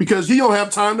because he don't have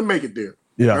time to make it there.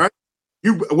 Yeah. All right.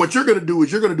 What you're going to do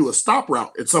is you're going to do a stop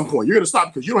route at some point. You're going to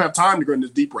stop because you don't have time to run this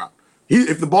deep route.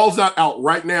 If the ball's not out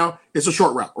right now, it's a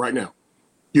short route right now.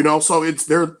 So it's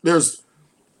there.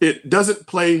 It doesn't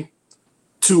play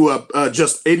to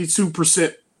just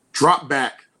 82% drop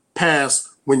back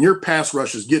pass when your pass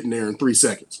rush is getting there in 3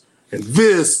 seconds. And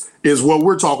this is what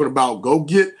we're talking about. Go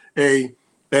get a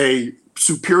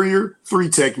superior 3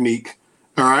 technique.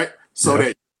 All right. So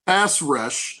that pass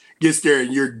rush gets there,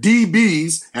 and your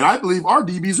DBs, and I believe our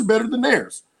DBs are better than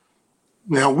theirs.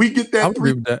 Now we get that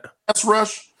pass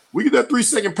rush. We get that 3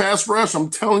 second pass rush. I'm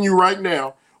telling you right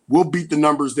now, we'll beat the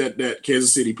numbers that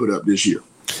Kansas City put up this year.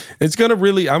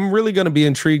 I'm really going to be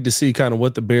intrigued to see kind of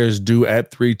what the Bears do at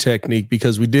 3 technique,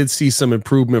 because we did see some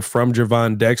improvement from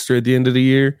Javon Dexter at the end of the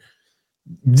year.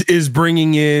 is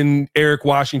bringing in Eric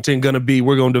Washington going to be,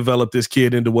 we're going to develop this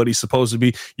kid into what he's supposed to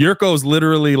be. Yurko's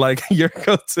literally like,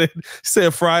 Yurko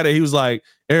said Friday, he was like,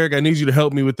 Eric, I need you to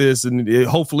help me with this. And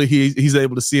hopefully he's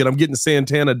able to see it. I'm getting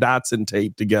Santana Dotson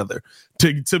tape together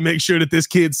to make sure that this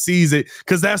kid sees it,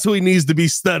 because that's who he needs to be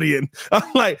studying. I'm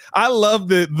like, I love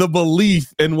the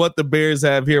belief in what the Bears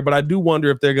have here, but I do wonder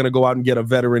if they're going to go out and get a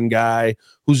veteran guy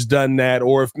who's done that,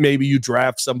 or if maybe you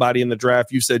draft somebody in the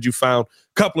draft. You said you found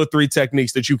a couple of 3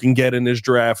 techniques that you can get in this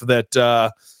draft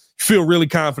that feel really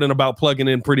confident about plugging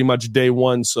in pretty much day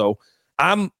one. So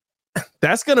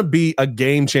that's going to be a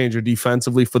game changer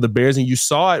defensively for the Bears. And you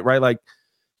saw it, right? Like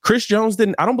Chris Jones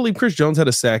I don't believe Chris Jones had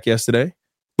a sack yesterday,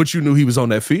 but you knew he was on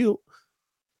that field.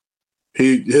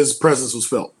 His presence was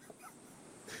felt.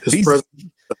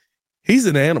 He's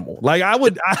an animal. Like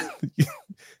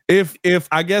if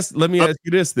I guess, let me ask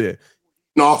you this then.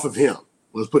 Off of him.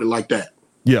 Let's put it like that.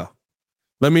 Yeah.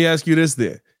 Let me ask you this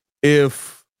then.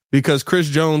 Because Chris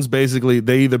Jones, basically,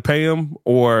 they either pay him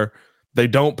or they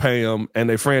don't pay him and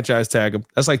they franchise tag him.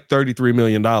 That's like $33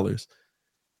 million.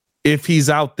 If he's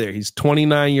out there, he's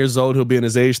 29 years old. He'll be in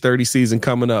his age 30 season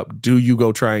coming up. Do you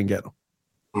go try and get him?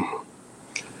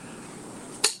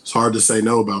 It's hard to say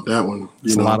no about that one.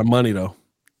 It's a lot of money, though.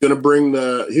 Going to bring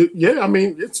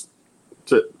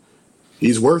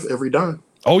he's worth every dime.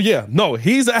 Oh, yeah. No,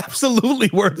 he's absolutely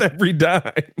worth every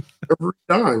dime. Every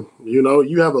dime.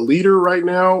 You have a leader right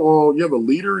now. You have a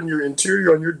leader in your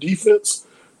interior on your defense.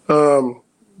 I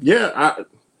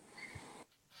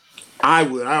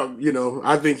would.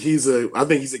 I think he's a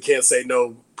can't say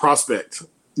no prospect.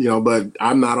 But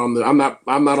I'm not on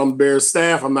the Bears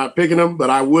staff. I'm not picking him, but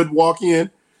I would walk in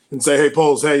and say, "Hey,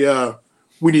 Poles,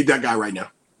 we need that guy right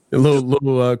now." A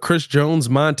little Chris Jones,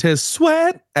 Montez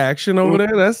Sweat action over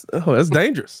there. That's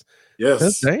dangerous. Yes,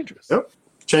 that's dangerous. Yep.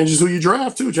 Changes who you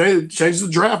draft too. Changes the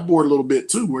draft board a little bit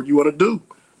too. What you want to do?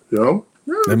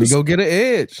 Let me go get an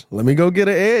edge.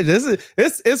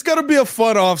 It's going to be a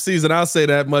fun offseason. I'll say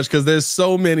that much, because there's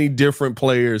so many different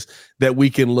players that we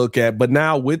can look at. But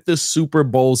now with the Super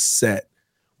Bowl set,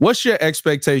 what's your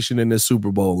expectation in this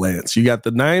Super Bowl, Lance? You got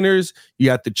the Niners, you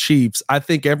got the Chiefs. I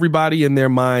think everybody in their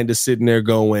mind is sitting there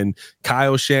going,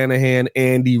 Kyle Shanahan,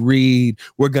 Andy Reid,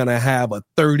 we're going to have a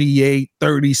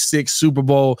 38-36 Super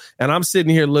Bowl. And I'm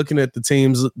sitting here looking at the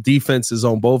team's defenses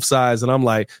on both sides, and I'm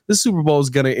like, this Super Bowl is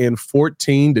going to end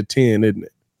 14-10, isn't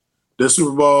it? This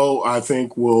Super Bowl, I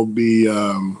think, will be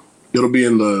it'll be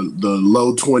in the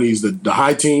low 20s, the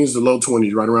high teens, the low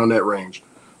 20s, right around that range.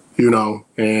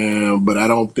 But I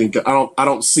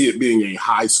don't see it being a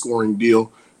high scoring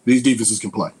deal. These defenses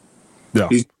can play. Yeah.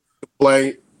 These can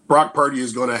play. Brock Purdy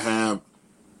is going to have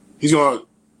to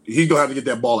get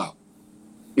that ball out.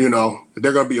 They're going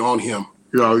to be on him.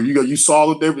 You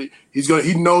saw that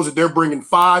he knows that they're bringing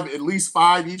at least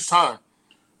five each time.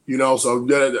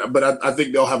 But I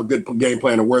think they'll have a good game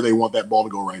plan of where they want that ball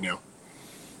to go right now.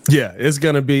 Yeah, it's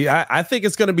going to be. I think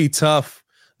it's going to be tough.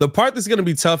 The part that's going to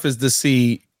be tough is to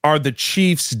see, are the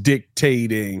Chiefs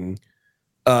dictating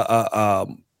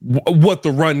what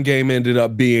the run game ended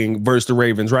up being versus the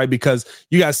Ravens, right? Because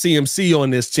you got CMC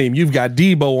on this team. You've got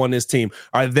Debo on this team.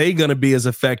 Are they going to be as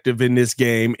effective in this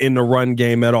game, in the run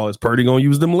game at all? Is Purdy going to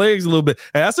use them legs a little bit?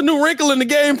 Hey, that's a new wrinkle in the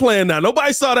game plan now.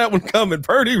 Nobody saw that one coming.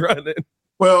 Purdy running.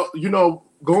 Well,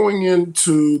 going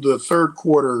into the third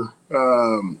quarter,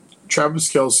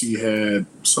 Travis Kelce had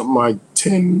something like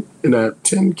 10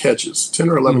 catches, 10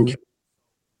 or 11 catches.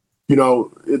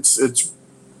 It's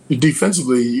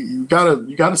defensively, you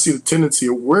gotta see the tendency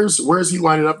of where's he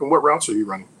lining up and what routes are you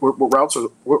running? What routes?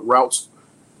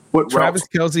 Travis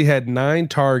Kelce had 9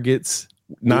 targets,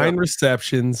 9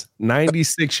 receptions,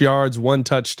 96 yards, 1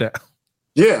 touchdown.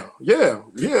 Yeah.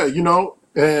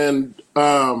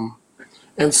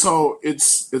 And so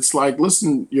it's like,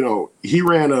 listen, he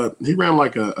ran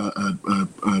like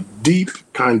a deep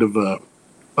kind of a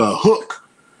hook,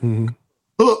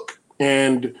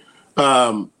 and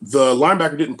the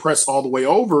linebacker didn't press all the way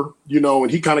over,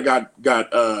 and he kind of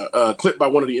got clipped by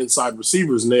one of the inside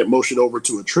receivers, and they had motioned over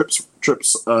to a trips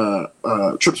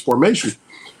formation.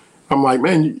 I'm like,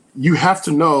 man, you have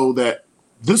to know that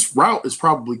this route is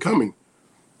probably coming,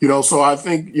 So I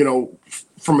think,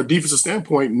 from a defensive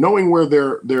standpoint, knowing where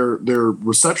their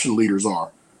reception leaders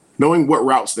are, knowing what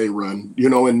routes they run,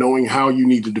 and knowing how you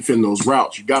need to defend those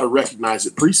routes, you got to recognize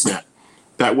it pre-snap.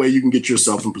 That way you can get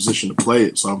yourself in position to play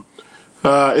it. So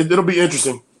it'll be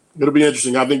interesting.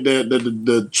 I think that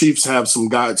the Chiefs have some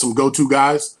go-to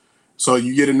guys. So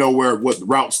you get to know what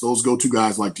routes those go-to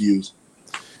guys like to use.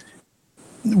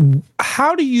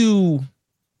 How do you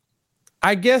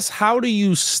I guess, how do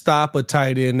you stop a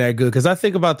tight end that good? Because I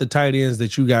think about the tight ends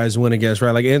that you guys went against,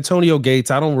 right? Like Antonio Gates,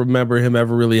 I don't remember him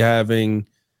ever really having.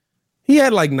 He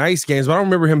had like nice games, but I don't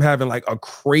remember him having like a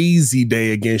crazy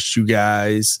day against you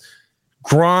guys.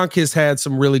 Gronk has had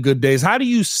some really good days. How do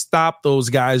you stop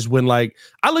those guys when, like,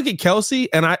 I look at Kelce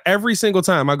and every single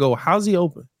time I go, how's he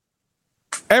open?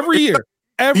 Every year,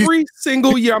 every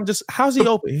single year, I'm just, how's he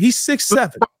open? He's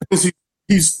 6'7".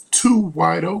 He's too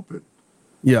wide open.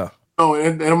 Yeah. Oh,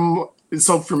 and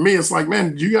so for me, it's like,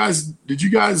 man, did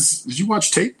you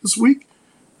watch tape this week?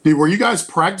 Were you guys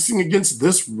practicing against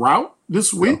this route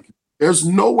this week? Yeah. There's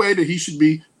no way that he should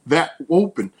be that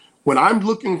open. When I'm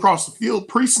looking across the field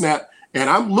pre-snap, and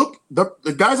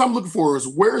the guys I'm looking for is,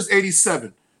 where's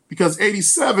 87? Because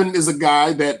 87 is a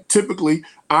guy that typically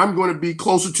I'm going to be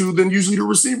closer to than usually the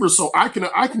receiver. So I should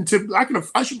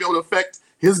be able to affect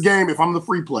his game if I'm the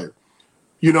free player.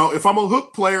 You know, if I'm a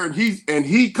hook player and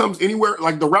he comes anywhere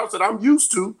like the routes that I'm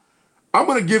used to, I'm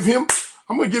gonna give him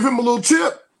a little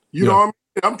chip. You know what I mean?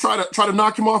 I'm trying to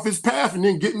knock him off his path and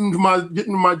then get into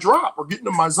my drop or get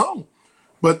into my zone.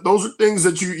 But those are things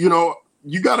that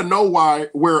you got to know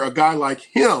where a guy like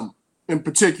him in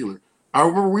particular. I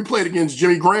remember we played against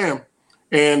Jimmy Graham,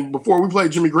 and before we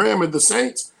played Jimmy Graham at the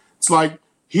Saints, it's like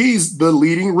he's the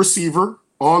leading receiver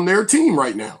on their team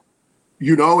right now.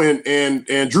 You know, and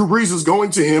Drew Brees is going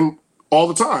to him all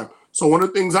the time. So one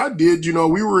of the things I did,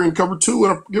 we were in cover 2,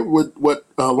 and I forget what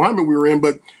alignment we were in,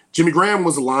 but Jimmy Graham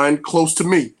was aligned close to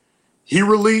me. He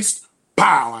released,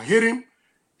 pow, I hit him.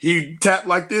 He tapped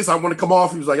like this. I want to come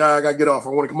off. He was like, I got to get off. I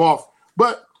want to come off.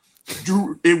 But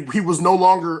Drew, he was no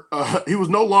longer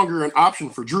an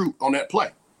option for Drew on that play.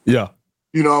 Yeah.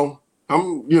 And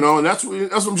that's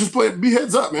what I'm just playing. Be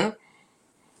heads up, man.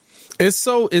 It's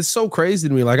so crazy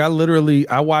to me. Like, I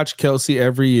watch Kelce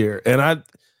every year, and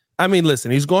I mean, listen,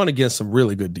 he's going against some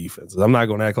really good defenses. I'm not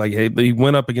going to act like, hey, he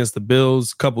went up against the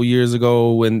Bills a couple years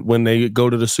ago when they go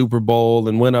to the Super Bowl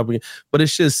and went up. But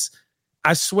it's just,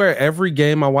 I swear, every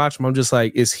game I watch him, I'm just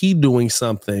like, is he doing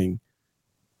something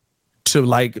to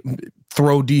like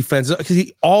throw defense? Because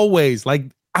he always,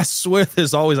 like, I swear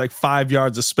there's always like 5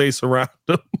 yards of space around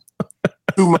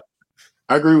him.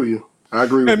 I agree with you.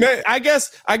 And man, I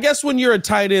guess when you're a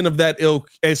tight end of that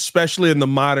ilk, especially in the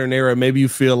modern era, maybe you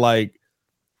feel like,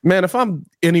 man, if I'm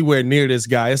anywhere near this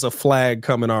guy, it's a flag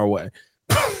coming our way.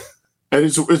 And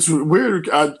it's weird.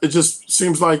 It just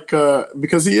seems like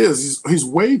because he's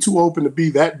way too open to be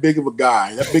that big of a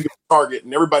guy, that big of a target,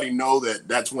 and everybody know that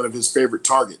that's one of his favorite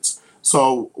targets.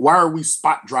 So why are we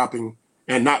spot dropping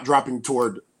and not dropping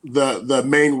toward the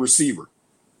main receiver?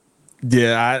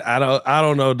 Yeah, I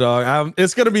don't know, dog.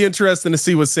 It's going to be interesting to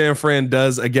see what San Fran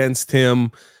does against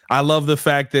him. I love the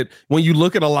fact that when you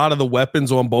look at a lot of the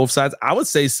weapons on both sides, I would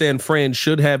say San Fran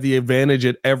should have the advantage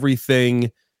at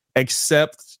everything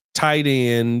except tight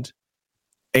end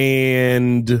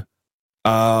and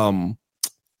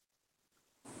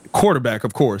quarterback,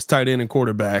 of course, tight end and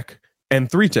quarterback and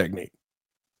 3 technique.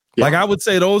 Yeah. Like, I would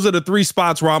say those are the 3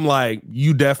 spots where I'm like,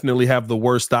 you definitely have the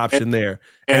worst option there.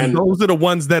 And those are the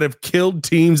ones that have killed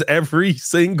teams every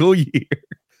single year.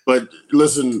 But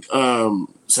listen,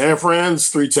 San Fran's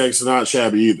 3 techs are not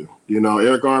shabby either.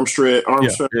 Eric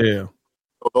Armstead, yeah.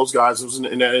 Those guys was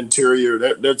in that interior.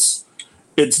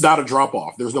 It's not a drop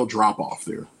off. There's no drop off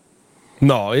there.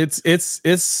 No, it's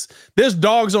there's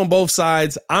dogs on both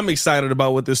sides. I'm excited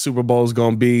about what this Super Bowl is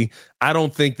going to be. I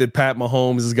don't think that Pat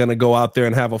Mahomes is going to go out there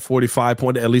and have a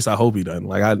 45-point. At least I hope he doesn't.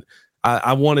 Like,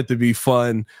 I want it to be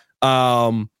fun.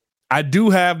 I do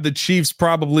have the Chiefs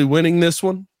probably winning this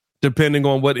one, depending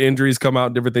on what injuries come out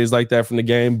and different things like that from the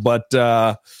game. But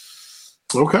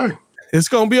okay, it's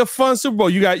going to be a fun Super Bowl.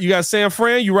 You got San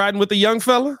Fran. You riding with the young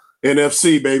fella?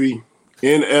 NFC, baby.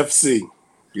 NFC.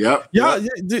 Yep.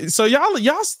 So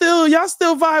y'all still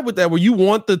vibe with that, where you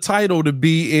want the title to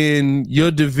be in your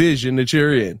division that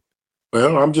you're in.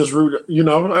 Well, I'm just rooting.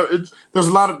 There's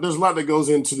a lot that goes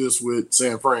into this with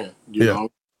San Fran. You know,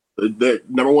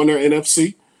 number 1, they're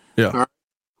NFC. Yeah. Right.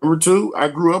 Number 2, I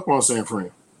grew up on San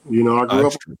Fran. I grew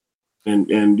up, and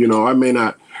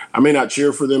I may not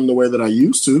cheer for them the way that I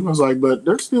used to. I was like, but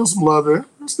there's still some love there.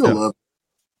 There's still love.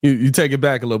 You take it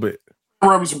back a little bit.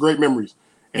 Probably some great memories.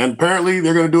 And apparently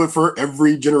they're going to do it for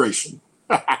every generation.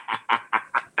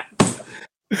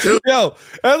 Yo,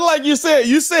 and like you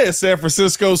said San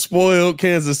Francisco spoiled,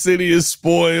 Kansas City is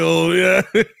spoiled, yeah.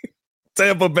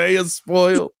 Tampa Bay is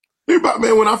spoiled.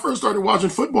 Man, when I first started watching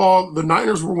football, the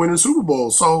Niners were winning Super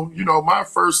Bowls. So, my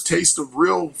first taste of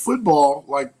real football,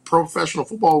 like professional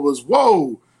football, was,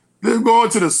 whoa, they're going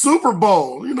to the Super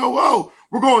Bowl. Whoa,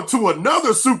 we're going to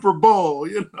another Super Bowl.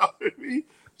 You know what I mean?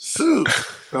 Shoot.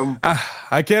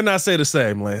 I cannot say the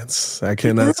same, Lance. I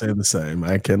cannot say the same.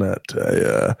 I cannot.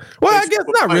 Well, I guess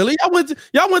not really.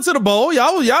 Y'all went to the bowl.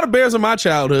 Y'all the Bears of my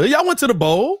childhood. Y'all went to the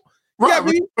bowl. Right,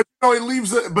 but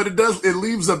it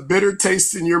leaves a bitter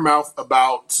taste in your mouth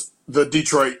about the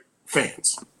Detroit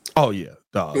fans. Oh yeah,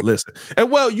 dog. Listen, and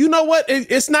well, you know what?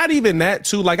 It's not even that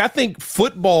too. Like I think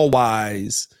football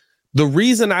wise, the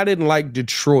reason I didn't like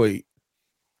Detroit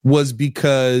was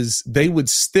because they would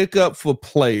stick up for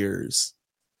players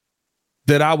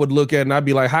that I would look at and I'd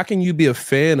be like, how can you be a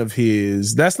fan of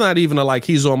his? That's not even a like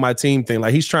he's on my team thing.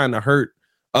 Like he's trying to hurt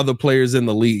other players in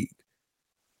the league.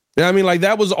 You know what I mean? Like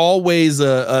that was always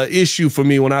a issue for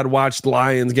me when I'd watch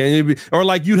Lions game. Or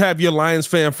like you'd have your Lions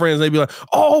fan friends, they'd be like,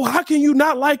 oh, how can you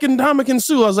not like Ndamukong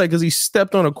Suh? I was like, because he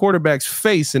stepped on a quarterback's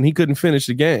face and he couldn't finish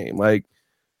the game. Like,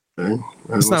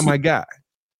 that's not my guy.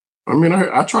 I mean,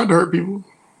 I tried to hurt people.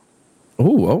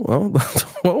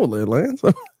 Oh, Lance.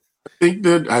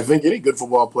 I think any good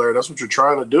football player, that's what you're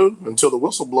trying to do until the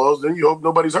whistle blows. Then you hope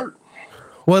nobody's hurt.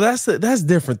 Well, that's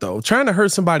different though. Trying to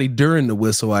hurt somebody during the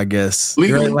whistle, I guess.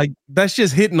 Legally? Right? Like that's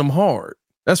just hitting them hard.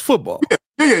 That's football.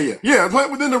 Yeah.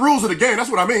 Within the rules of the game.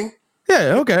 That's what I mean.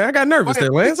 Yeah. Okay. I got nervous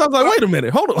there, Lance. I was like, wait a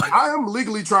minute, hold on. I am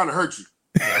legally trying to hurt you,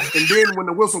 and then when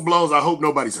the whistle blows, I hope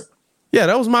nobody's hurt. Yeah,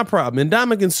 that was my problem. And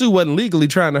Ndamukong Suh wasn't legally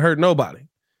trying to hurt nobody.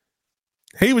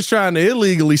 He was trying to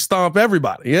illegally stomp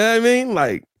everybody. You know what I mean?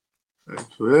 Like,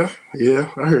 yeah,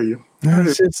 I hear you.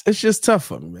 It's just tough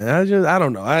for me, man. I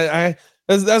don't know.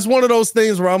 That's one of those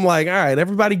things where I'm like, all right,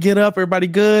 everybody get up, everybody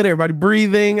good, everybody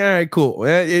breathing. All right, cool.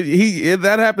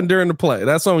 That happened during the play.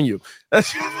 That's on you. I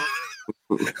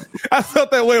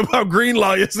felt that way about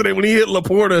Greenlaw yesterday when he hit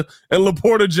Laporta and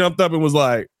Laporta jumped up and was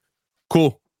like,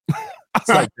 cool. I was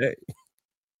like, hey.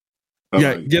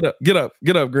 Yeah, get up,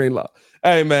 Greenlaw.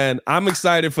 Hey, man, I'm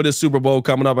excited for this Super Bowl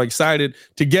coming up. I'm excited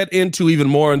to get into even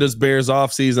more in this Bears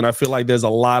offseason. I feel like there's a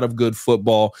lot of good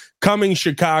football coming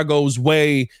Chicago's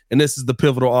way, and this is the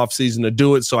pivotal offseason to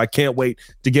do it, so I can't wait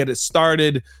to get it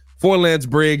started. For Lance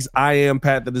Briggs, I am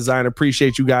Pat the Designer.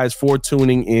 Appreciate you guys for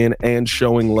tuning in and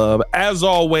showing love. As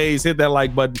always, hit that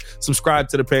like button, subscribe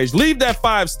to the page, leave that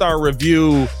 5-star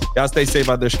review. Y'all stay safe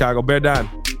out there, Chicago. Bear down.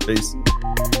 Peace.